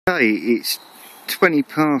Okay, it's 20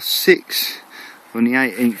 past 6 on the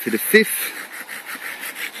 18th of the 5th.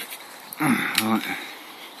 Right,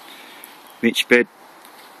 Mitch bed.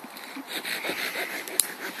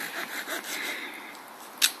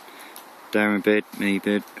 Darren bed, me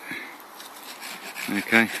bed.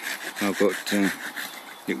 Okay, I've got a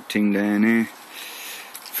little thing down there,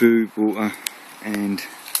 food, water, and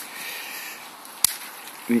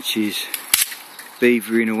Mitch is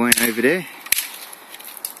beavering away over there.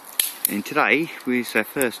 And today was our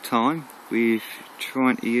first time we're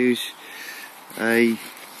trying to use a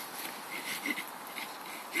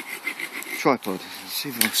tripod. Let's see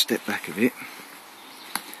if I'll step back a bit.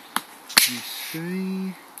 Let's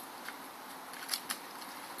see.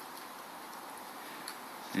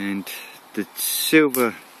 And the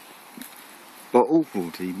silver bottle,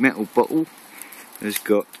 or the metal bottle, has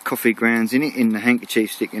got coffee grounds in it, in the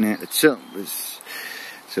handkerchief sticking out the top.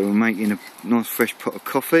 So we're making a nice fresh pot of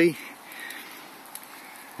coffee.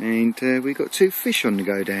 And we've got two fish on the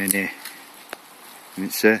go down there. And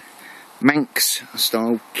it's Manx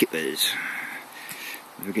style kippers.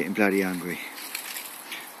 We're getting bloody hungry.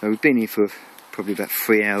 So we've been here for probably about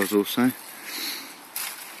 3 hours or so.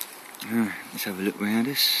 Let's have a look around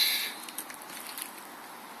us.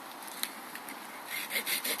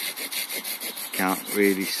 Can't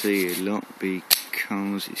really see a lot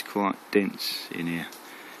because it's quite dense in here.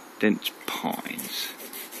 Dense pines.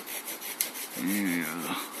 Yeah.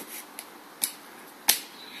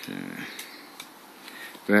 So,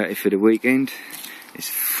 we're out here for the weekend. It's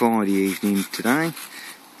Friday evening today.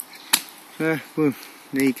 So, well,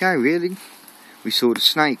 there you go really. We saw the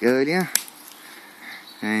snake earlier.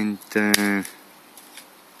 And shit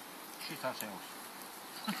ourselves.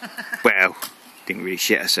 well, didn't really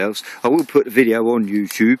shit ourselves. I will put the video on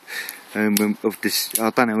YouTube of this. I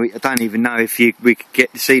don't even know if we could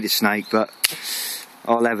get to see the snake, but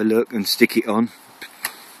I'll have a look and stick it on.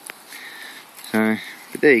 So,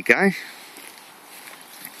 but there you go.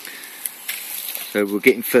 So we're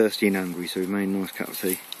getting thirsty and hungry, so we've made a nice cup of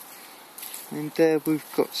tea. And we've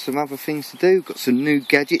got some other things to do. We've got some new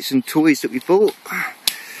gadgets and toys that we bought.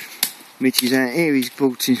 Mitch is out here, he's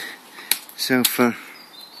bought himself a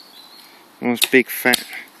nice big fat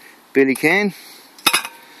billy can.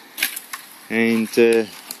 And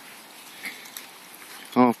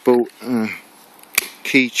I've bought a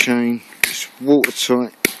keychain, it's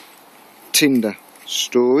watertight tinder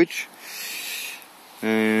storage.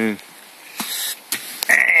 And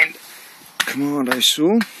Commando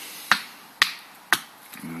saw.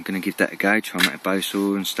 I'm going to give that a go, try and make a bow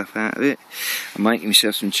saw and stuff out of it. I'm making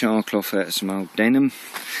myself some char cloth out of some old denim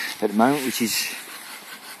at the moment, which is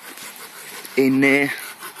in there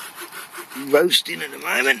roasting at the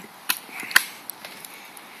moment.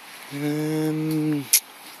 I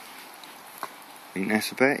think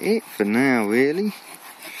that's about it for now really.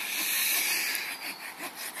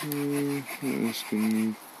 What else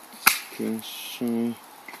can we say?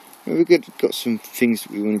 We've got some things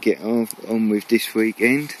that we want to get on with this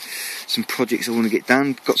weekend. Some projects I want to get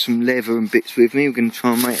done. Got some leather and bits with me. We're going to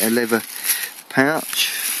try and make a leather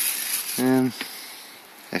pouch.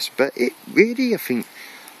 That's about it really. I think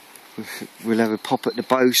we'll have a pop at the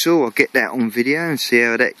bow saw. I'll get that on video and see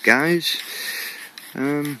how that goes.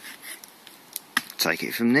 Take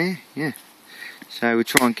it from there, yeah. So we'll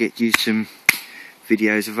try and get you some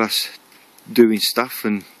videos of us doing stuff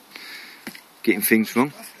and getting things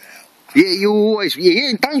wrong. Yeah, you always,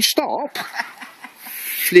 yeah, don't stop.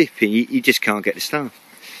 Flipping, you just can't get the stuff.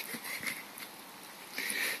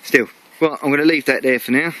 Still, well, I'm going to leave that there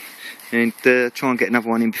for now and try and get another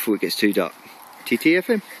one in before it gets too dark.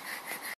 TTFM.